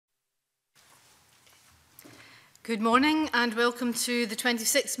Good morning and welcome to the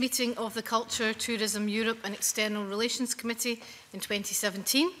 26th meeting of the Culture, Tourism, Europe and External Relations Committee in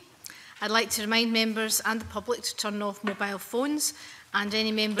 2017. I'd like to remind members and the public to turn off mobile phones and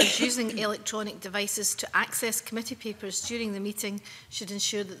any members using electronic devices to access committee papers during the meeting should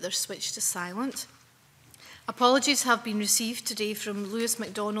ensure that they're switched to silent. Apologies have been received today from Lewis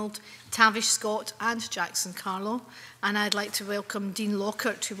MacDonald, Tavish Scott and Jackson Carlow, and I'd like to welcome Dean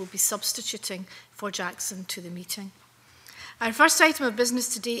Lockhart, who will be substituting for Jackson to the meeting. Our first item of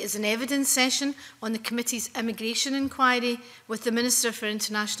business today is an evidence session on the committee's immigration inquiry with the Minister for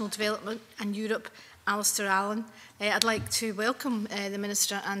International Development and Europe, Alasdair Allan. I'd like to welcome the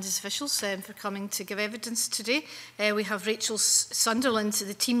Minister and his officials for coming to give evidence today. We have Rachel Sunderland,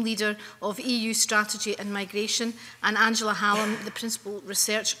 the team leader of EU Strategy and Migration, and Angela Hallam, the Principal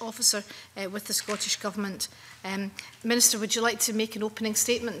Research Officer with the Scottish Government. Minister, would you like to make an opening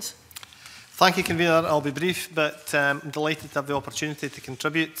statement? Thank you, Convener. I'll be brief, but I'm delighted to have the opportunity to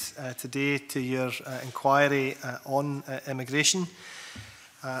contribute today to your inquiry on immigration.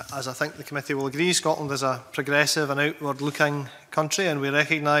 As I think the committee will agree, Scotland is a progressive and outward-looking country, and we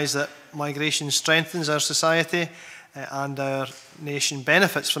recognise that migration strengthens our society and our nation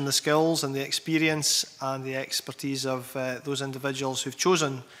benefits from the skills and the experience and the expertise of those individuals who've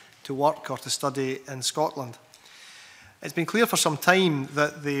chosen to work or to study in Scotland. It's been clear for some time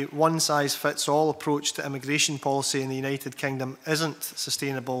that the one-size-fits-all approach to immigration policy in the United Kingdom isn't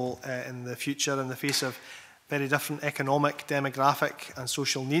sustainable in the future in the face of very different economic, demographic and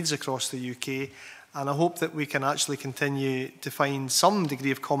social needs across the UK, and I hope that we can actually continue to find some degree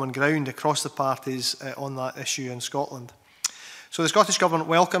of common ground across the parties on that issue in Scotland. So the Scottish Government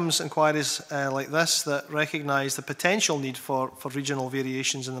welcomes inquiries like this that recognise the potential need for regional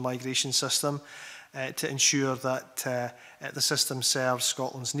variations in the migration system to ensure that the system serves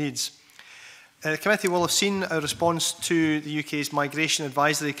Scotland's needs. The committee will have seen a response to the UK's Migration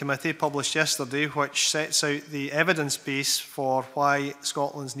Advisory Committee published yesterday, which sets out the evidence base for why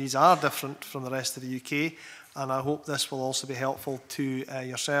Scotland's needs are different from the rest of the UK, and I hope this will also be helpful to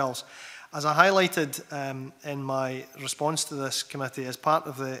yourselves. As I highlighted in my response to this committee, as part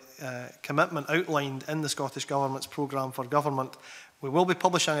of the commitment outlined in the Scottish Government's programme for government, we will be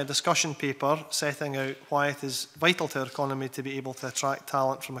publishing a discussion paper setting out why it is vital to our economy to be able to attract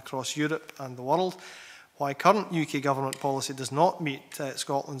talent from across Europe and the world, why current UK government policy does not meet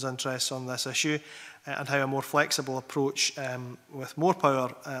Scotland's interests on this issue, and how a more flexible approach with more power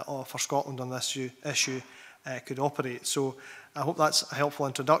for Scotland on this issue could operate. So I hope that's a helpful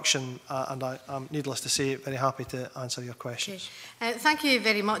introduction, and I'm, needless to say, very happy to answer your questions. Okay. Thank you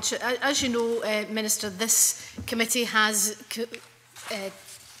very much. As you know, Minister, this committee has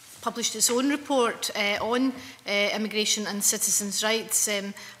published its own report on immigration and citizens' rights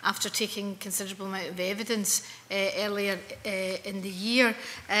after taking considerable amount of evidence earlier in the year.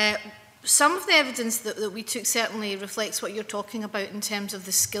 Some of the evidence that we took certainly reflects what you're talking about in terms of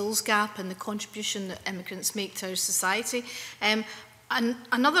the skills gap and the contribution that immigrants make to our society. And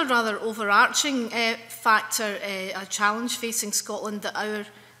another rather overarching factor, a challenge facing Scotland that our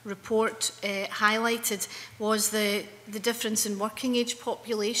report highlighted was the difference in working age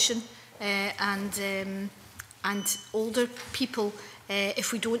population and older people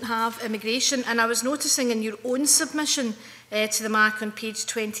if we don't have immigration. And I was noticing in your own submission to the mark on page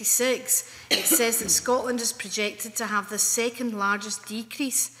 26, it says that Scotland is projected to have the second largest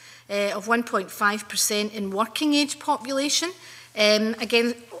decrease of 1.5% in working age population.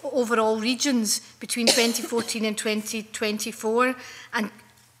 Again, overall regions between 2014 and 2024,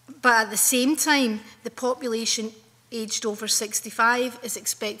 but at the same time, the population aged over 65 is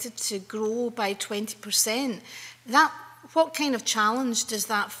expected to grow by 20%. What kind of challenge does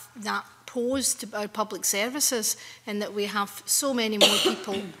that pose to our public services, in that we have so many more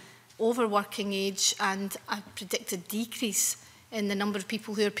people over working age and a predicted decrease in the number of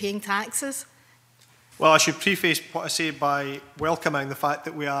people who are paying taxes? Well, I should preface what I say by welcoming the fact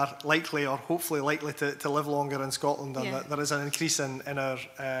that we are likely, or hopefully likely, to live longer in Scotland, and that there is an increase in our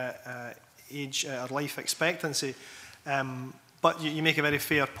age, our life expectancy. But you make a very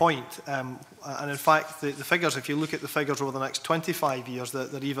fair point. And in fact, the figures, if you look at the figures over the next 25 years,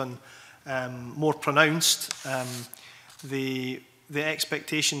 they're even more pronounced. The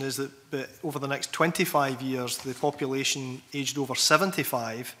expectation is that over the next 25 years, the population aged over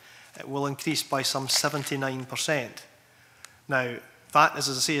 75 will increase by some 79%. Now, that, as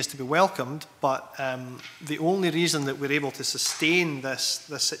I say, is to be welcomed, but the only reason that we're able to sustain this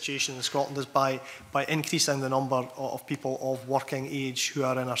situation in Scotland is by increasing the number of people of working age who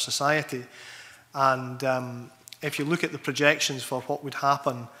are in our society. And if you look at the projections for what would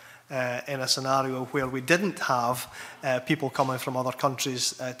happen in a scenario where we didn't have people coming from other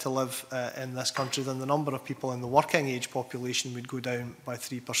countries to live in this country, then the number of people in the working age population would go down by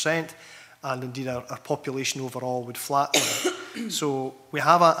 3%, and indeed our population overall would flatten. So we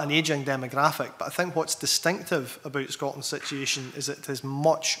have an ageing demographic, but I think what's distinctive about Scotland's situation is that it is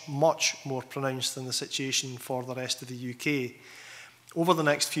much, much more pronounced than the situation for the rest of the UK. Over the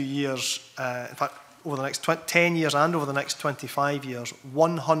next few years, in fact, over the next 10 years and over the next 25 years,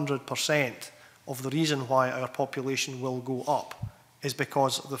 100% of the reason why our population will go up is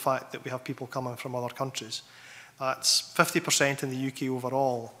because of the fact that we have people coming from other countries. That's 50% in the UK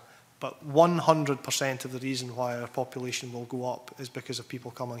overall, but 100% of the reason why our population will go up is because of people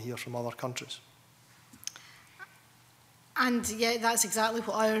coming here from other countries. And yeah, that's exactly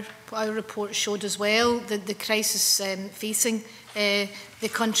what our report showed as well, the crisis facing the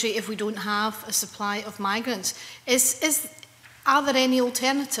country if we don't have a supply of migrants. Are there any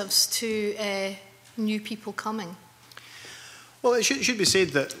alternatives to new people coming? Well, it should be said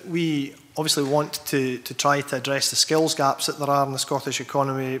that we obviously want to try to address the skills gaps that there are in the Scottish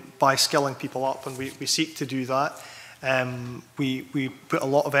economy by skilling people up, and we seek to do that. We put a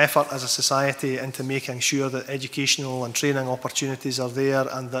lot of effort as a society into making sure that educational and training opportunities are there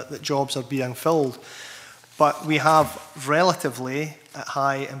and that jobs are being filled. But we have relatively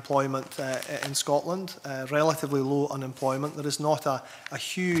high employment in Scotland, relatively low unemployment. There is not a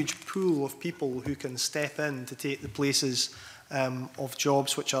huge pool of people who can step in to take the places of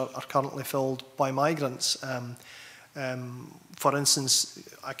jobs which are currently filled by migrants. For instance,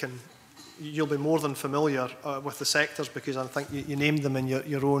 you'll be more than familiar with the sectors because I think you named them in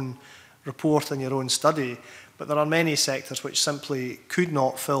your own report and your own study, but there are many sectors which simply could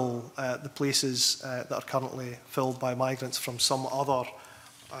not fill the places that are currently filled by migrants from some other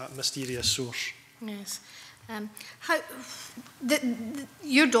mysterious source. Yes.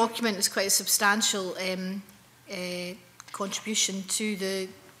 Your document is quite a substantial contribution to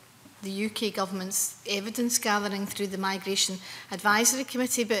the UK government's evidence gathering through the Migration Advisory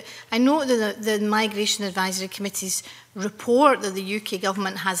Committee, but I know that the Migration Advisory Committee's report that the UK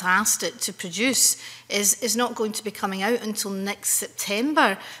government has asked it to produce is not going to be coming out until next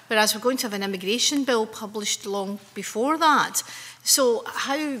September, whereas we're going to have an immigration bill published long before that. So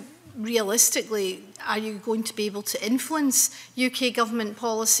how realistically are you going to be able to influence UK government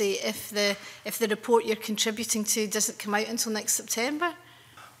policy if the report you're contributing to doesn't come out until next September?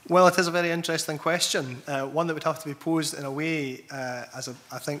 Well, it is a very interesting question, one that would have to be posed in a way, I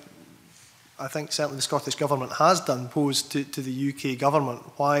think certainly the Scottish Government has done, posed to the UK Government,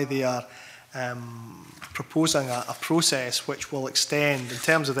 why they are proposing a process which will extend, in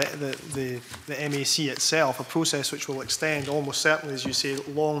terms of the MAC itself, a process which will extend almost certainly, as you say,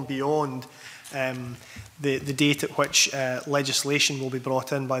 long beyond the date at which legislation will be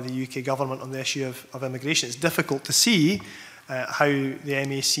brought in by the UK Government on the issue of immigration. It's difficult to see how the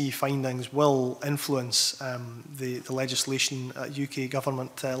MAC findings will influence the legislation at UK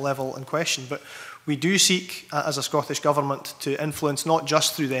government level in question. But we do seek, as a Scottish Government, to influence not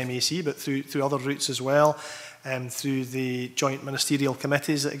just through the MAC, but through other routes as well, through the joint ministerial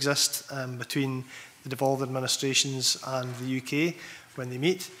committees that exist between the devolved administrations and the UK when they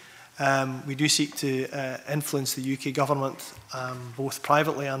meet. We do seek to influence the UK Government both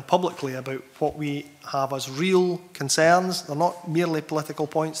privately and publicly about what we have as real concerns. They're not merely political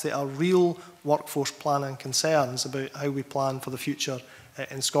points, they are real workforce planning concerns about how we plan for the future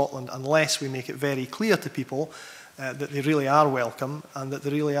in Scotland, unless we make it very clear to people that they really are welcome and that they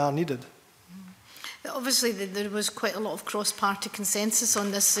really are needed. Obviously, there was quite a lot of cross-party consensus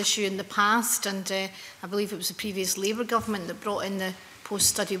on this issue in the past, and I believe it was the previous Labour government that brought in the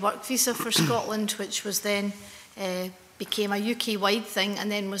post-study work visa for Scotland, which was then became a UK-wide thing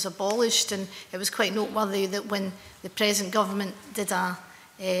and then was abolished. And it was quite noteworthy that when the present government did a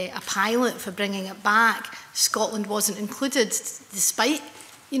pilot for bringing it back, Scotland wasn't included, despite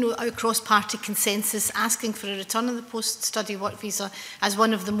our cross-party consensus asking for a return of the post-study work visa as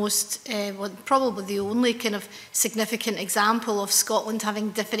one of the most, probably the only kind of significant example of Scotland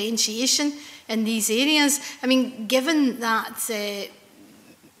having differentiation in these areas. I mean, given that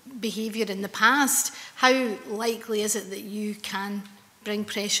behaviour in the past, how likely is it that you can bring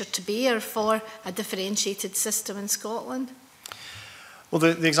pressure to bear for a differentiated system in Scotland? Well,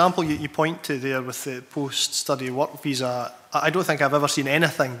 the example you point to there with the post-study work visa, I don't think I've ever seen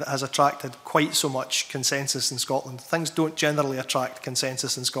anything that has attracted quite so much consensus in Scotland. Things don't generally attract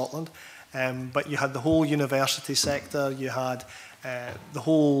consensus in Scotland, but you had the whole university sector, you had the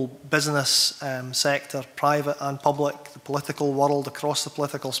whole business sector, private and public, the political world across the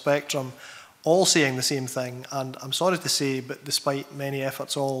political spectrum, all saying the same thing, and I'm sorry to say, but despite many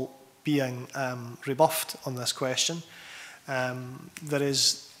efforts all being rebuffed on this question, there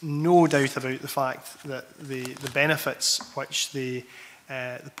is no doubt about the fact that the benefits which the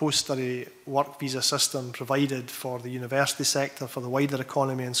post-study work visa system provided for the university sector, for the wider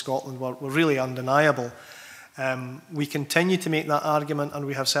economy in Scotland, were really undeniable. We continue to make that argument, and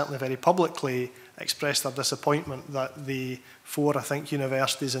we have certainly very publicly expressed our disappointment that the 4, I think,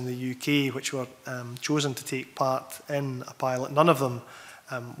 universities in the UK which were chosen to take part in a pilot, none of them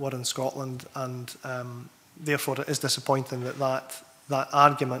were in Scotland, and therefore it is disappointing that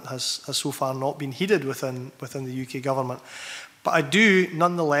argument has so far not been heeded within the UK government. But I do,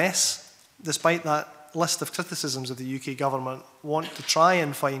 nonetheless, despite that list of criticisms of the UK government, want to try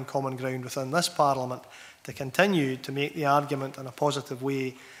and find common ground within this Parliament to continue to make the argument in a positive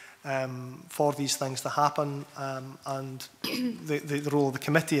way for these things to happen, and the role of the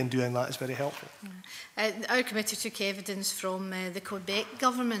committee in doing that is very helpful. Our committee took evidence from the Quebec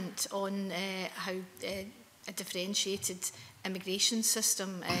government on how a differentiated immigration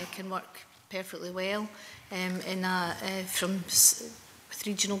system can work perfectly well with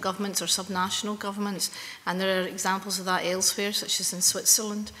regional governments or subnational governments, and there are examples of that elsewhere, such as in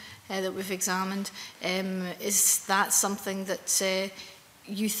Switzerland, that we've examined. Is that something that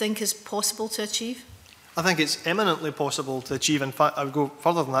you think is possible to achieve? I think it's eminently possible to achieve. In fact, I would go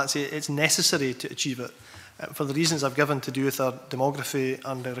further than that, say it's necessary to achieve it. For the reasons I've given to do with our demography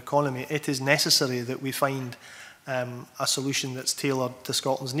and our economy, it is necessary that we find a solution that's tailored to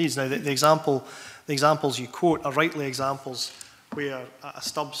Scotland's needs. Now, the examples you quote are rightly examples where at a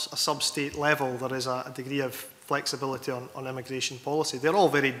sub-state level there is a degree of flexibility on immigration policy. They're all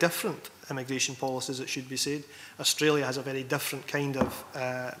very different immigration policies, it should be said. Australia has a very different kind of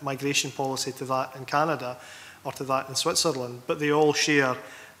migration policy to that in Canada or to that in Switzerland, but they all share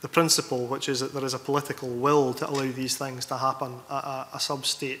the principle, which is that there is a political will to allow these things to happen at a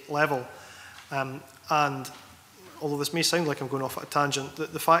sub-state level. And although this may sound like I'm going off at a tangent,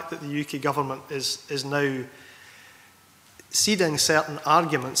 the fact that the UK government is now ceding certain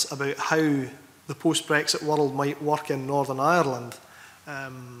arguments about how the post-Brexit world might work in Northern Ireland,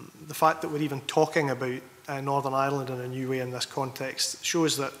 the fact that we're even talking about Northern Ireland in a new way in this context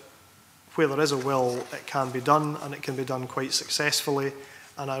shows that where there is a will, it can be done, and it can be done quite successfully.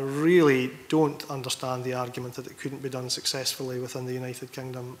 And I really don't understand the argument that it couldn't be done successfully within the United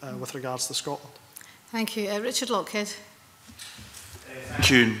Kingdom with regards to Scotland. Thank you. Richard Lockhead. Thank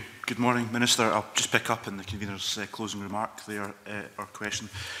you. Good morning, Minister. I'll just pick up in the convener's closing remark there, or question.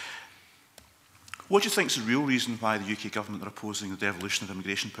 What do you think is the real reason why the UK government are opposing the devolution of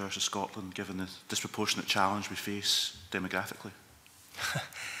immigration powers to Scotland, given the disproportionate challenge we face demographically?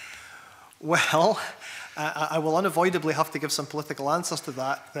 Well, I will unavoidably have to give some political answers to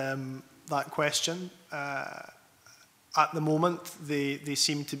that question. At the moment, they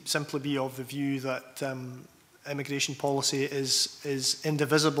seem to simply be of the view that immigration policy is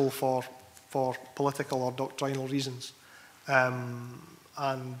indivisible for political or doctrinal reasons.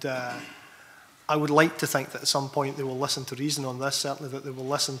 I would like to think that at some point they will listen to reason on this, certainly that they will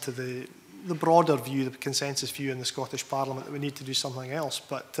listen to the broader view, the consensus view in the Scottish Parliament that we need to do something else.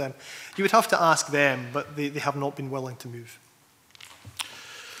 But you would have to ask them, but they have not been willing to move.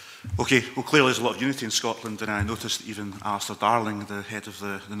 Okay, well clearly there's a lot of unity in Scotland, and I noticed that even Alasdair Darling, the head of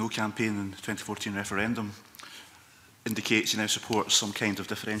the No campaign in the 2014 referendum, indicates he now supports some kind of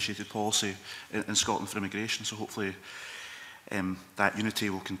differentiated policy in Scotland for immigration, so hopefully that unity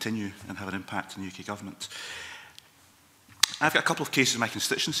will continue and have an impact on the UK government. I've got a couple of cases in my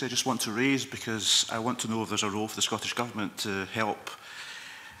constituency I just want to raise because I want to know if there's a role for the Scottish Government to help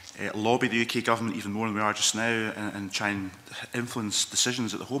lobby the UK Government even more than we are just now and try and influence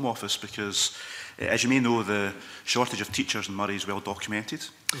decisions at the Home Office, because as you may know, the shortage of teachers in Moray is well documented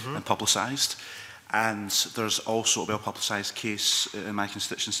and publicised, and there's also a well publicised case in my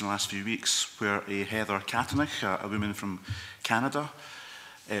constituency in the last few weeks where a Heather Katanich, a woman from Canada,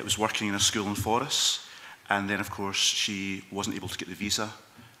 was working in a school in Forres. And then, of course, she wasn't able to get the visa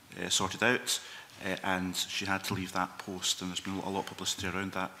sorted out, and she had to leave that post. And there's been a lot of publicity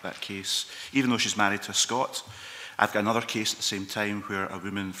around that case, even though she's married to a Scot. I've got another case at the same time where a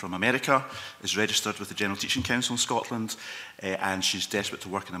woman from America is registered with the General Teaching Council in Scotland, and she's desperate to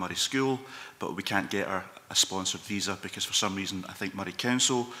work in a Moray school, but we can't get her a sponsored visa because for some reason I think Moray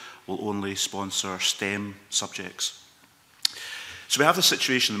Council will only sponsor STEM subjects. So we have this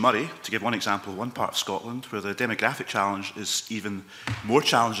situation in Moray, to give one example, one part of Scotland, where the demographic challenge is even more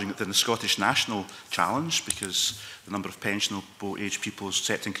challenging than the Scottish national challenge, because the number of pensionable age people is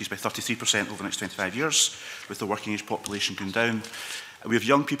set to increase by 33% over the next 25 years, with the working age population going down. We have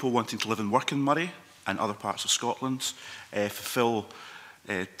young people wanting to live and work in Moray and other parts of Scotland,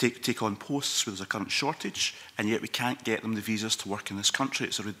 take on posts where there's a current shortage, and yet we can't get them the visas to work in this country.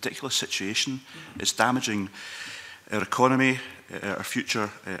 It's a ridiculous situation. It's damaging our economy, our future,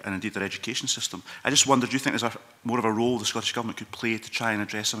 and indeed our education system. I just wonder, do you think there's more of a role the Scottish Government could play to try and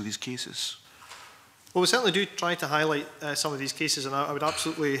address some of these cases? Well, we certainly do try to highlight some of these cases, and I would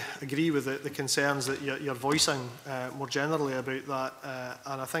absolutely agree with the concerns that you're voicing more generally about that.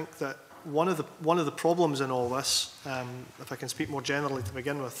 And I think that one of the problems in all this, if I can speak more generally to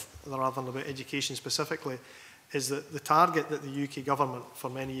begin with, rather than about education specifically, is that the target that the UK government for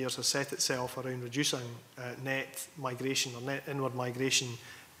many years has set itself around reducing net migration or net inward migration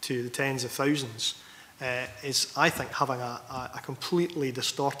to the tens of thousands is, I think, having a completely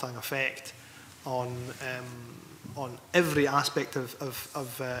distorting effect on every aspect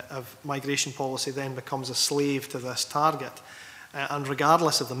of migration policy. Then becomes a slave to this target. And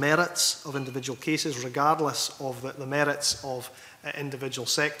regardless of the merits of individual cases, regardless of the merits of individual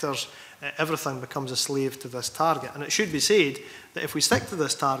sectors, everything becomes a slave to this target. And it should be said that if we stick to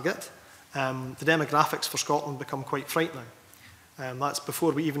this target, the demographics for Scotland become quite frightening. That's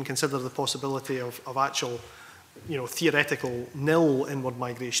before we even consider the possibility of actual, theoretical nil inward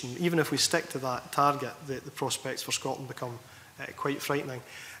migration. Even if we stick to that target, the prospects for Scotland become quite frightening.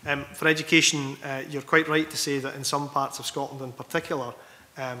 For education, you're quite right to say that in some parts of Scotland in particular,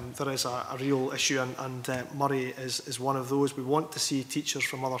 there is a real issue, and Moray is one of those. We want to see teachers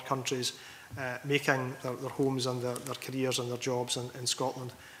from other countries making their homes and their careers and their jobs in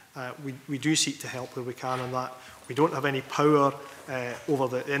Scotland. We do seek to help where we can in that. We don't have any power over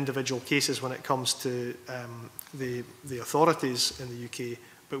the individual cases when it comes to the authorities in the UK,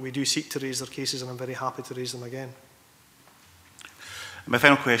 but we do seek to raise their cases, and I'm very happy to raise them again. My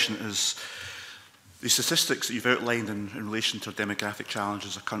final question is, the statistics that you've outlined in relation to our demographic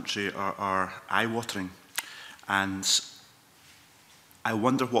challenges as a country are eye-watering, and I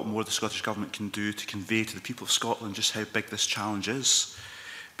wonder what more the Scottish Government can do to convey to the people of Scotland just how big this challenge is,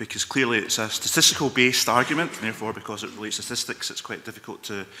 because clearly it's a statistical-based argument, and therefore because it relates to statistics it's quite difficult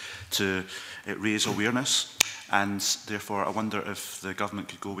to raise awareness, and therefore I wonder if the Government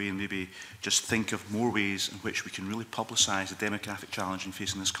could go away and maybe just think of more ways in which we can really publicise the demographic challenge in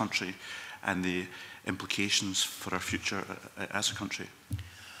facing this country and the implications for our future as a country.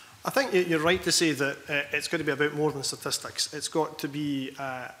 I think you're right to say that it's got to be about more than statistics. It's got to be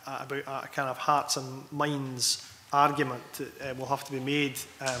about a kind of hearts and minds argument will have to be made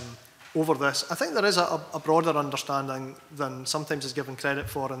over this. I think there is a broader understanding than sometimes is given credit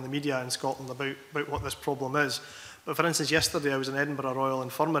for in the media in Scotland about what this problem is. But for instance, yesterday I was in Edinburgh Royal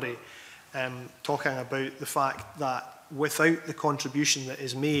Infirmary talking about the fact that without the contribution that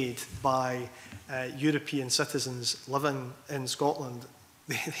is made by European citizens living in Scotland,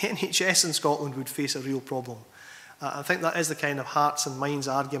 the NHS in Scotland would face a real problem. I think that is the kind of hearts and minds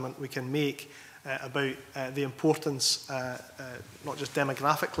argument we can make about the importance, not just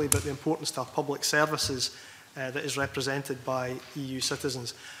demographically, but the importance to our public services that is represented by EU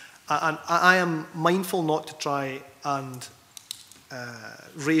citizens. And I am mindful not to try and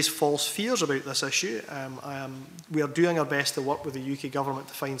raise false fears about this issue. We are doing our best to work with the UK Government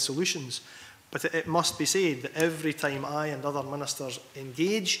to find solutions, but it must be said that every time I and other ministers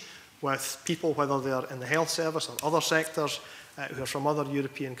engage with people, whether they are in the health service or other sectors, who are from other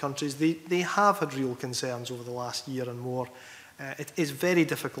European countries, they have had real concerns over the last year and more. It is very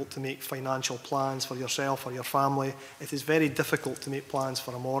difficult to make financial plans for yourself or your family. It is very difficult to make plans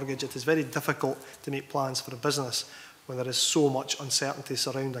for a mortgage. It is very difficult to make plans for a business when there is so much uncertainty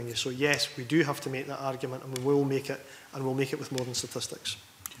surrounding you. So yes, we do have to make that argument, and we will make it, and we'll make it with more than statistics.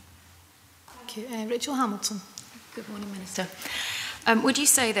 Thank you. Rachel Hamilton. Good morning, Minister. Would you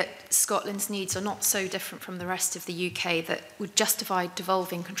say that Scotland's needs are not so different from the rest of the UK that would justify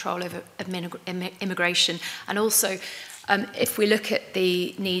devolving control over immigration? And also, if we look at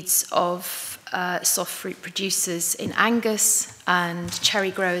the needs of soft fruit producers in Angus and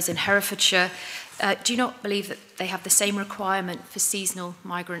cherry growers in Herefordshire, do you not believe that they have the same requirement for seasonal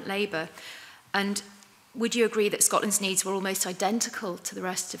migrant labour? And would you agree that Scotland's needs were almost identical to the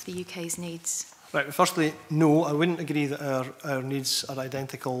rest of the UK's needs? Right, firstly, no, I wouldn't agree that our needs are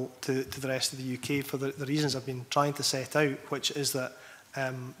identical to the rest of the UK for the reasons I've been trying to set out, which is that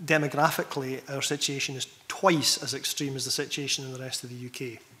demographically our situation is twice as extreme as the situation in the rest of the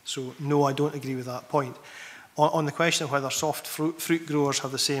UK. So no, I don't agree with that point. On the question of whether soft fruit growers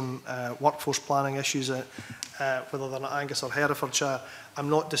have the same workforce planning issues, whether they're in Angus or Herefordshire, I'm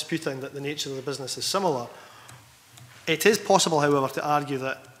not disputing that the nature of the business is similar. It is possible, however, to argue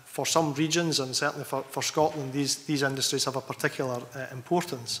that for some regions, and certainly for Scotland, these industries have a particular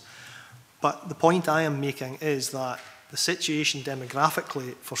importance. But the point I am making is that the situation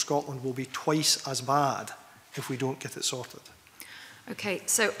demographically for Scotland will be twice as bad if we don't get it sorted. Okay,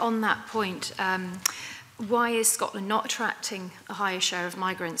 so on that point, why is Scotland not attracting a higher share of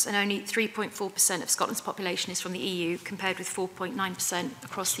migrants? And only 3.4% of Scotland's population is from the EU, compared with 4.9%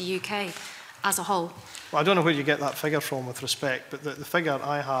 across the UK as a whole. Well, I don't know where you get that figure from with respect, but the figure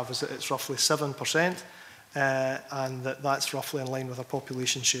I have is that it's roughly 7%, and that's roughly in line with our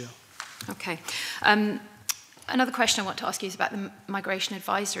population share. Okay. Another question I want to ask you is about the Migration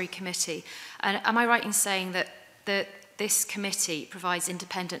Advisory Committee. And am I right in saying that this committee provides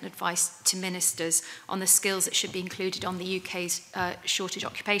independent advice to ministers on the skills that should be included on the UK's shortage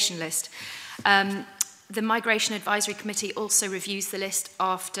occupation list? The Migration Advisory Committee also reviews the list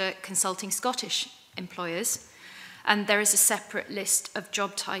after consulting Scottish employers, and there is a separate list of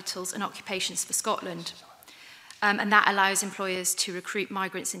job titles and occupations for Scotland. And that allows employers to recruit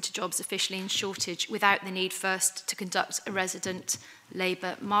migrants into jobs officially in shortage without the need first to conduct a resident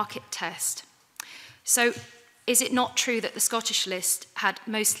labour market test. So, is it not true that the Scottish list had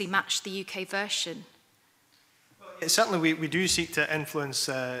mostly matched the UK version? Certainly, we do seek to influence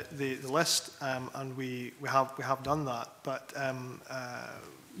the list, and we have done that. But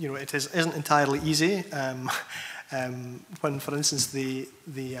you know, it isn't entirely easy. When, for instance, the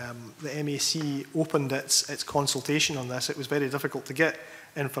MAC opened its consultation on this, it was very difficult to get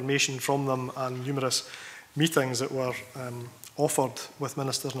information from them, and numerous meetings that were offered with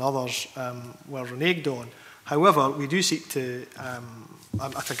ministers and others were reneged on. However, we do seek to,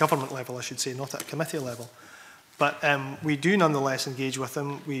 at a government level, I should say, not at a committee level, but we do nonetheless engage with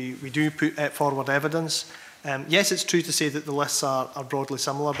them. We do put forward evidence. Yes, it's true to say that the lists are broadly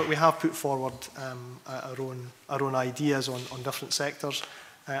similar, but we have put forward our own ideas on different sectors,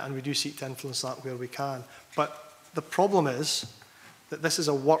 and we do seek to influence that where we can. But the problem is that this is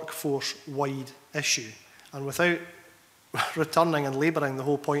a workforce-wide issue, and without returning and labouring the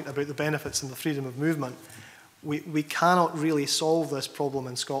whole point about the benefits and the freedom of movement, we cannot really solve this problem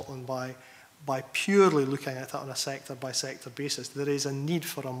in Scotland by purely looking at it on a sector-by-sector basis. There is a need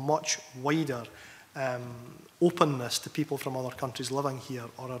for a much wider openness to people from other countries living here,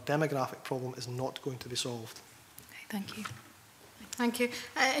 or our demographic problem is not going to be solved. Okay, thank you. Thank you.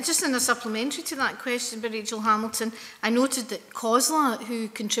 Just in a supplementary to that question by Rachel Hamilton, I noted that COSLA, who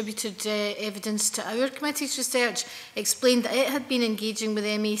contributed evidence to our committee's research, explained that it had been engaging with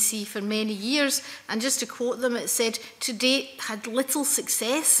MAC for many years, and just to quote them, it said, to date had little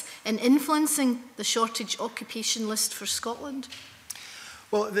success in influencing the shortage occupation list for Scotland.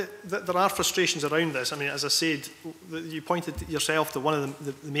 Well, there are frustrations around this. I mean, as I said, you pointed yourself to one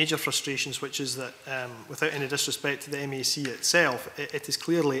of the major frustrations, which is that without any disrespect to the MAC itself, it is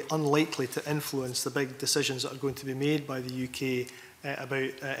clearly unlikely to influence the big decisions that are going to be made by the UK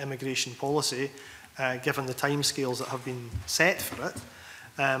about immigration policy, given the timescales that have been set for it.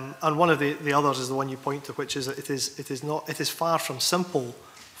 And one of the others is the one you point to, which is that it is far from simple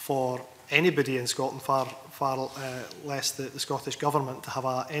for anybody in Scotland, far less the Scottish Government, to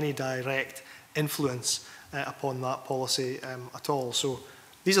have any direct influence upon that policy at all. So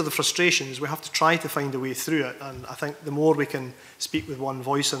these are the frustrations. We have to try to find a way through it, and I think the more we can speak with one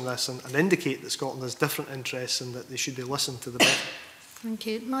voice on this and indicate that Scotland has different interests and that they should be listened to, the better. Thank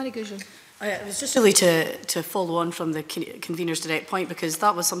you. Mary Goujon. It was just really to follow on from the convener's direct point, because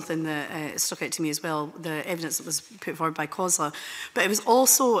that was something that stuck out to me as well, the evidence that was put forward by COSLA. But it was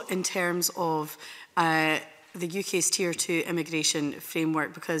also in terms of the UK's Tier 2 immigration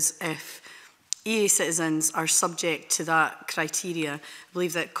framework, because if EA citizens are subject to that criteria, I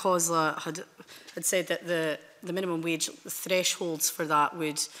believe that COSLA had said that the minimum wage thresholds for that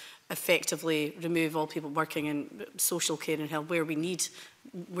would effectively remove all people working in social care and health where we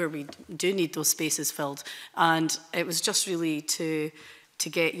do need those spaces filled. And it was just really to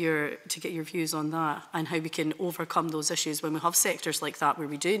get your views on that and how we can overcome those issues when we have sectors like that where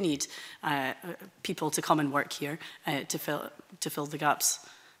we do need people to come and work here to fill the gaps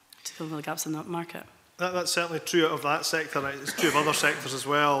in that market. That's certainly true of that sector. It's true of other sectors as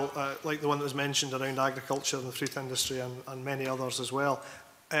well, like the one that was mentioned around agriculture and the fruit industry, and many others as well.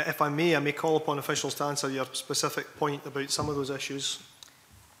 If I may call upon officials to answer your specific point about some of those issues.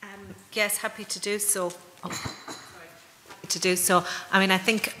 Yes, happy to do so. I mean, I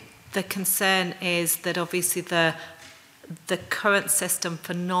think the concern is that obviously the current system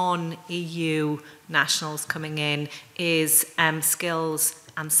for non-EU nationals coming in is skills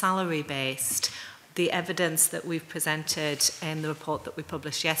and salary based. the evidence that we've presented in the report that we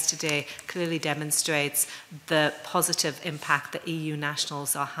published yesterday clearly demonstrates the positive impact that EU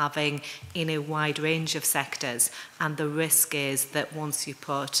nationals are having in a wide range of sectors, and the risk is that once you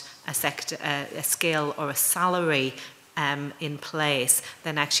put a skill or a salary in place,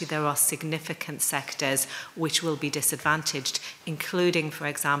 then actually there are significant sectors which will be disadvantaged, including, for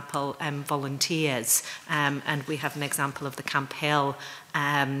example, volunteers. And we have an example of the Camp Hill,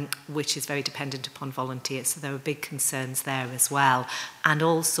 which is very dependent upon volunteers. So there are big concerns there as well. And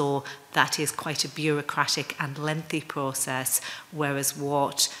also, that is quite a bureaucratic and lengthy process, whereas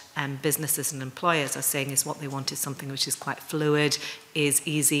what businesses and employers are saying is what they want is something which is quite fluid, is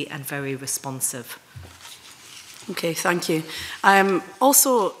easy and very responsive. Okay, thank you.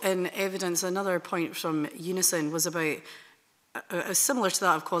 Also in evidence, another point from Unison was about, similar to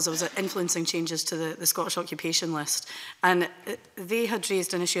that of COSA, was influencing changes to the Scottish occupation list. And they had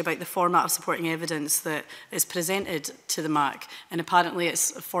raised an issue about the format of supporting evidence that is presented to the MAC, and apparently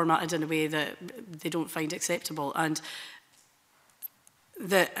it's formatted in a way that they don't find acceptable. And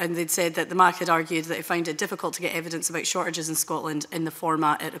they'd said that the MAC had argued that it found it difficult to get evidence about shortages in Scotland in the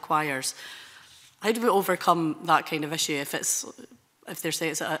format it requires. How do we overcome that kind of issue if they're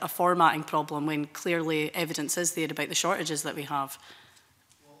saying it's a formatting problem when clearly evidence is there about the shortages that we have?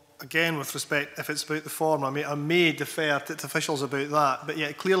 Again, with respect, if it's about the form, I may defer to officials about that, but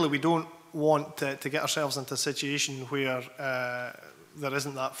yet clearly we don't want to get ourselves into a situation where there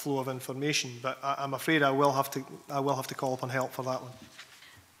isn't that flow of information. But I'm afraid I will have to call upon help for that one.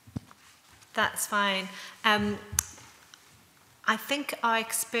 That's fine. I think our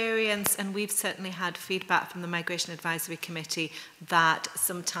experience, and we've certainly had feedback from the Migration Advisory Committee, that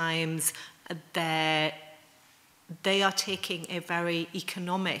sometimes they are taking a very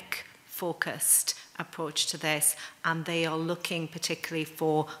economic focused approach to this, and they are looking particularly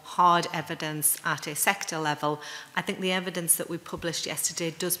for hard evidence at a sector level. I think the evidence that we published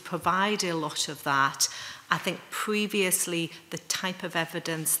yesterday does provide a lot of that. I think previously the type of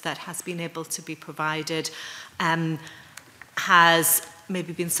evidence that has been able to be provided has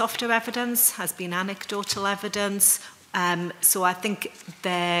maybe been softer evidence, has been anecdotal evidence. So I think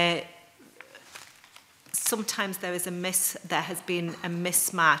sometimes there has been a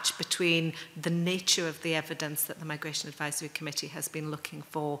mismatch between the nature of the evidence that the Migration Advisory Committee has been looking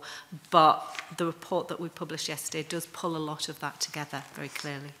for, but the report that we published yesterday does pull a lot of that together very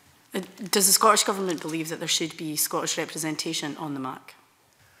clearly. Does the Scottish Government believe that there should be Scottish representation on the MAC?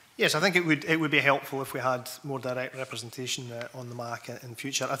 Yes, I think it would be helpful if we had more direct representation on the MAC in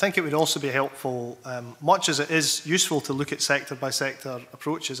future. I think it would also be helpful, much as it is useful to look at sector-by-sector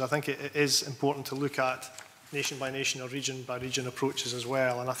approaches, I think it is important to look at nation-by-nation or region-by-region approaches as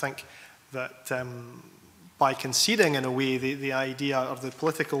well. And I think that by conceding, in a way, the idea of the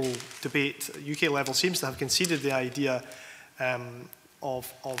political debate at UK level seems to have conceded the idea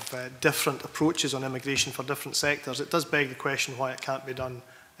of different approaches on immigration for different sectors, it does beg the question why it can't be done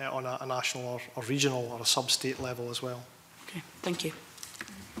on a national or regional or a sub-state level as well. Okay, thank you.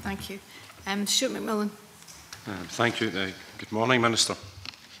 Thank you. Stuart McMillan. Thank you. Good morning, Minister.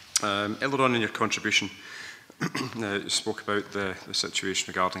 Earlier on in your contribution, you spoke about the situation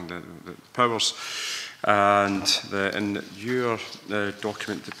regarding the powers, and in your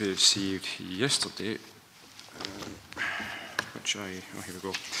document that we received yesterday, here we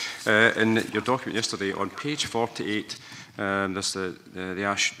go. In your document yesterday, on page 48, there's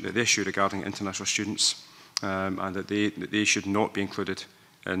the issue regarding international students, and that they should not be included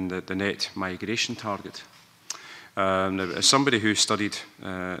in the net migration target. Now, as somebody who studied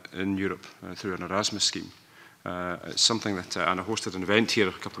in Europe through an Erasmus scheme, it's something that, and I hosted an event here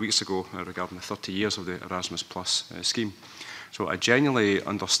a couple of weeks ago regarding the 30 years of the Erasmus Plus scheme. So I genuinely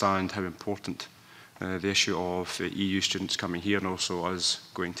understand how important the issue of EU students coming here and also us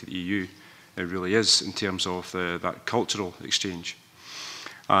going to the EU it really is in terms of that cultural exchange.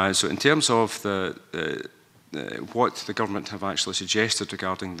 So in terms of what the government have actually suggested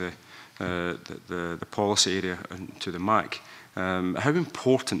regarding the policy area to the MAC, how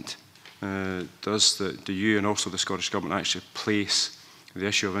important do you and also the Scottish Government actually place the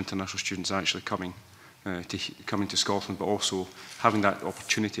issue of international students actually coming to Scotland, but also having that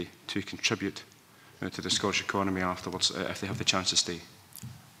opportunity to contribute to the Scottish economy afterwards if they have the chance to stay?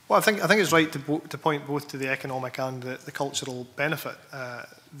 Well, I think it's right to point both to the economic and the cultural benefit.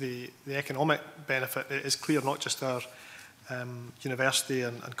 The economic benefit is clear, not just our university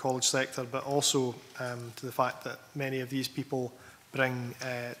and college sector, but also to the fact that many of these people bring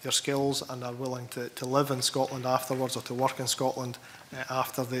their skills and are willing to live in Scotland afterwards or to work in Scotland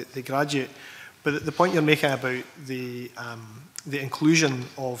after they graduate. But the point you're making about the inclusion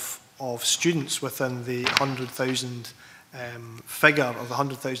of of students within the 100,000 figure, or the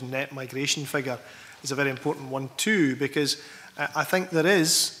 100,000 net migration figure, is a very important one too, because I think there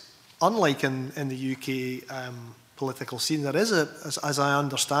is, unlike in the UK political scene, there is, as I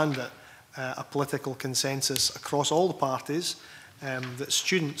understand it, a political consensus across all the parties that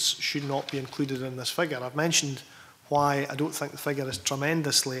students should not be included in this figure. I've mentioned why I don't think the figure is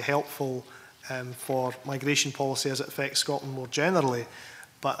tremendously helpful for migration policy as it affects Scotland more generally,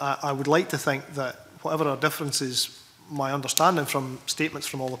 but I would like to think that whatever our differences, my understanding from statements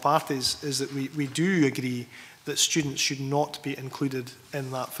from all the parties is that we do agree that students should not be included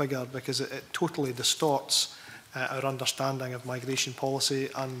in that figure, because it totally distorts our understanding of migration policy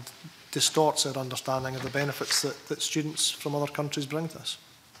and distorts our understanding of the benefits that students from other countries bring to us.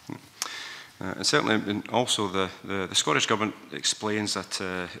 And certainly, and also the Scottish Government explains that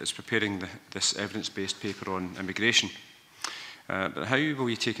it's preparing this evidence-based paper on immigration. But how will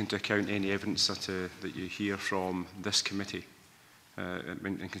you take into account any evidence that you hear from this committee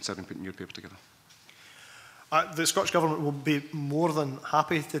in considering putting your paper together? The Scottish Government will be more than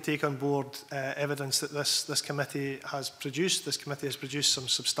happy to take on board evidence that this committee has produced. This committee has produced some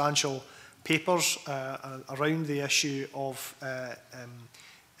substantial papers around the issue of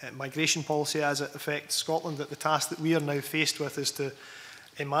migration policy as it affects Scotland. That the task that we are now faced with is to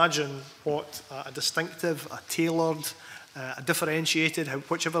imagine what a distinctive, a tailored, a differentiated,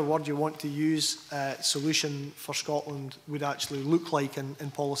 whichever word you want to use, solution for Scotland would actually look like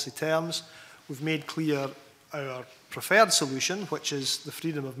in policy terms. We've made clear our preferred solution, which is the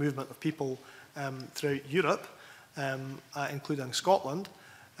freedom of movement of people throughout Europe, including Scotland.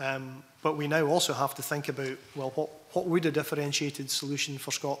 But we now also have to think about, well, what would a differentiated solution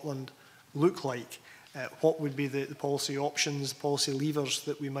for Scotland look like? What would be the policy options, the policy levers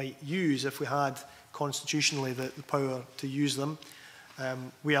that we might use if we had constitutionally the power to use them?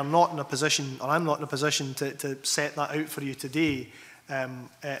 We are not in a position, or I'm not in a position to set that out for you today.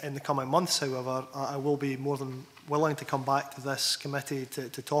 In the coming months, however, I will be more than willing to come back to this committee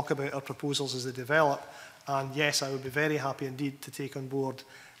to talk about our proposals as they develop. And yes, I would be very happy indeed to take on board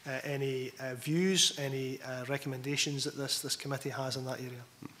any views, any recommendations that this committee has in that area.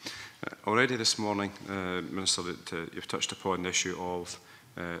 Already this morning, Minister, that you've touched upon the issue of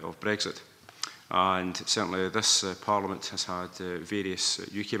Brexit. And certainly this Parliament has had various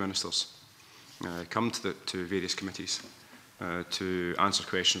UK ministers come to various committees to answer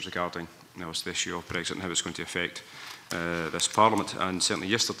questions regarding the issue of Brexit and how it's going to affect this Parliament. And certainly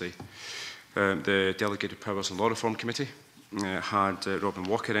yesterday, the Delegated Powers and Law Reform Committee had Robin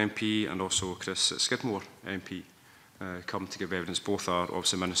Walker MP and also Chris Skidmore MP come to give evidence. Both are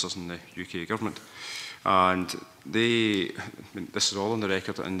obviously ministers in the UK government. And they, this is all on the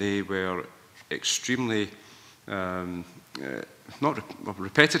record, and they were extremely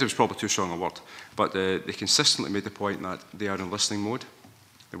repetitive is probably too strong a word, but they consistently made the point that they are in listening mode.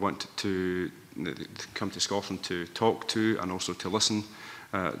 They want to come to Scotland to talk to and also to listen,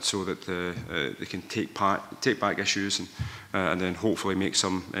 so that they can take back issues and then hopefully make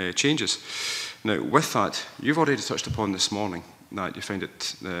some changes. Now, with that, you've already touched upon this morning that you find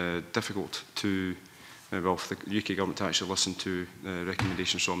it difficult to, well, for the UK government to actually listen to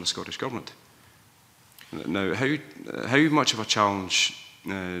recommendations from the Scottish Government. Now, how much of a challenge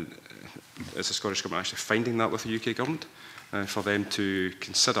is the Scottish Government actually finding that with the UK Government for them to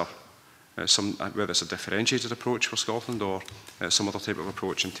consider whether it's a differentiated approach for Scotland or some other type of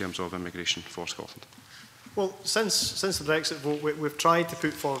approach in terms of immigration for Scotland? Well, since the Brexit vote, we've tried to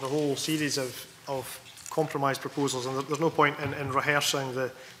put forward a whole series of compromise proposals, and there's no point in rehearsing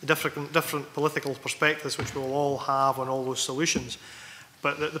the different political perspectives which we'll all have on all those solutions.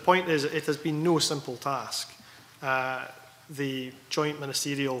 But the point is, it has been no simple task. The Joint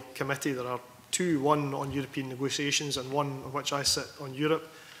Ministerial Committee, there are two, one on European negotiations and one on which I sit on Europe.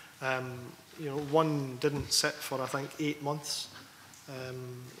 One didn't sit for, I think, 8 months.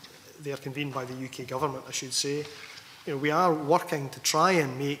 They are convened by the UK government, I should say. We are working to try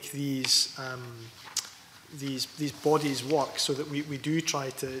and make these bodies work, so that we do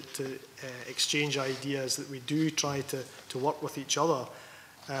try to exchange ideas, that we do try to work with each other.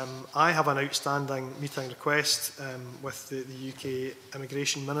 I have an outstanding meeting request with the UK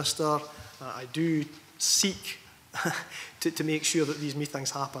Immigration Minister. I do seek to make sure that these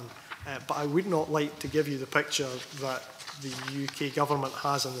meetings happen. But I would not like to give you the picture that the UK government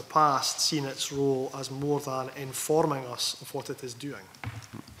has in the past seen its role as more than informing us of what it is doing.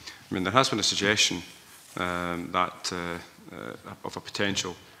 I mean, there has been a suggestion that of a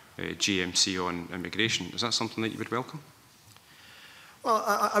potential GMC on immigration. Is that something that you would welcome? Well,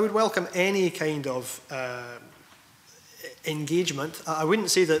 I would welcome any kind of engagement. I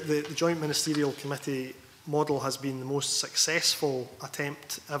wouldn't say that the Joint Ministerial Committee model has been the most successful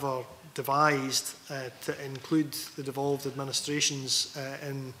attempt ever devised to include the devolved administrations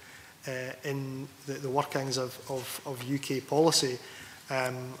in the workings of UK policy.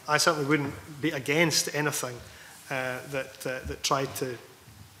 I certainly wouldn't be against anything that tried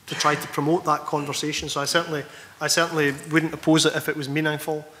to promote that conversation. So I certainly wouldn't oppose it if it was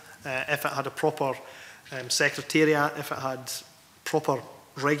meaningful, if it had a proper secretariat, if it had proper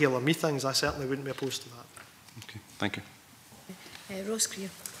regular meetings. I certainly wouldn't be opposed to that. Okay, thank you. Ross Greer.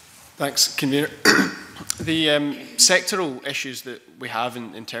 Thanks, Convener. The sectoral issues that we have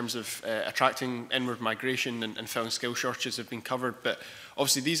in terms of attracting inward migration and filling skill shortages have been covered, but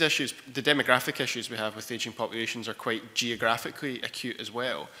obviously these issues, the demographic issues we have with ageing populations, are quite geographically acute as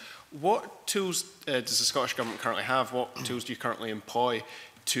well. What tools does the Scottish Government currently have? What tools do you currently employ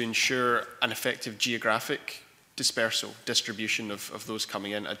to ensure an effective geographic distribution of those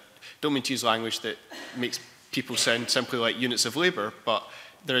coming in? I don't mean to use language that makes people sound simply like units of labour, but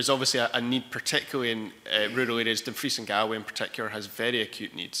there is obviously a need, particularly in rural areas. Dumfries and Galway in particular has very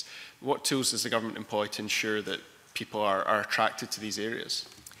acute needs. What tools does the government employ to ensure that people are attracted to these areas?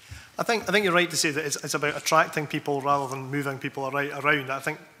 I think you're right to say that it's about attracting people rather than moving people around. I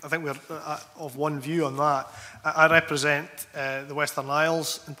think we're of one view on that. I represent the Western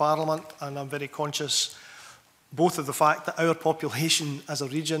Isles in Parliament, and I'm very conscious both of the fact that our population as a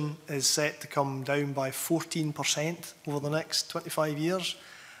region is set to come down by 14% over the next 25 years.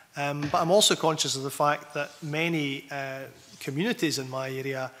 But I'm also conscious of the fact that many communities in my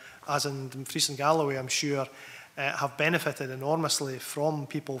area, as in Dumfries and Galloway, I'm sure, have benefited enormously from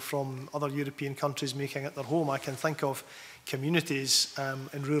people from other European countries making it their home. I can think of communities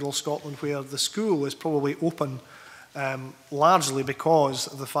in rural Scotland where the school is probably open largely because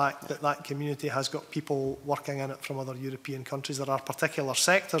of the fact that that community has got people working in it from other European countries. There are particular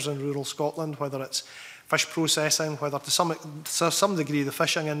sectors in rural Scotland, whether it's fish processing, whether to some degree the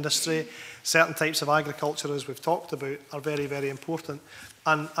fishing industry, certain types of agriculture, as we've talked about, are very, very important.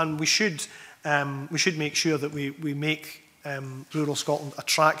 And we should make sure that we make rural Scotland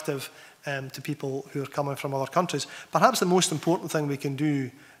attractive to people who are coming from other countries. Perhaps the most important thing we can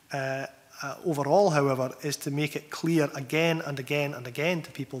do overall, however, is to make it clear again and again and again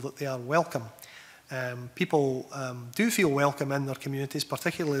to people that they are welcome. People do feel welcome in their communities,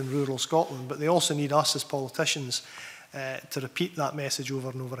 particularly in rural Scotland, but they also need us as politicians to repeat that message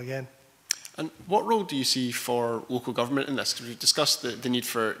over and over again. And what role do you see for local government in this? Because we've discussed the need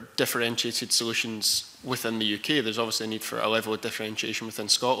for differentiated solutions within the UK. There's obviously a need for a level of differentiation within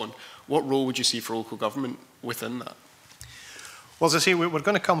Scotland. What role would you see for local government within that? Well, as I say, we're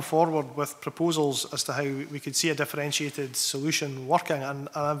going to come forward with proposals as to how we could see a differentiated solution working, and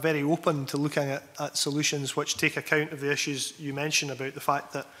I'm very open to looking at solutions which take account of the issues you mentioned about the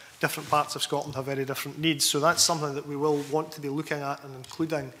fact that different parts of Scotland have very different needs. So that's something that we will want to be looking at and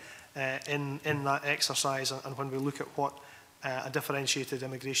including in that exercise, and when we look at what a differentiated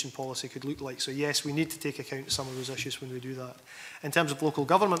immigration policy could look like. So yes, we need to take account of some of those issues when we do that. In terms of local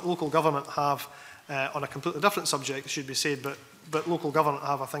government have, on a completely different subject, it should be said, but local government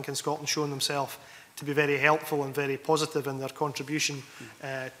have, I think, in Scotland shown themselves to be very helpful and very positive in their contribution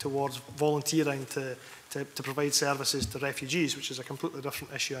towards volunteering to provide services to refugees, which is a completely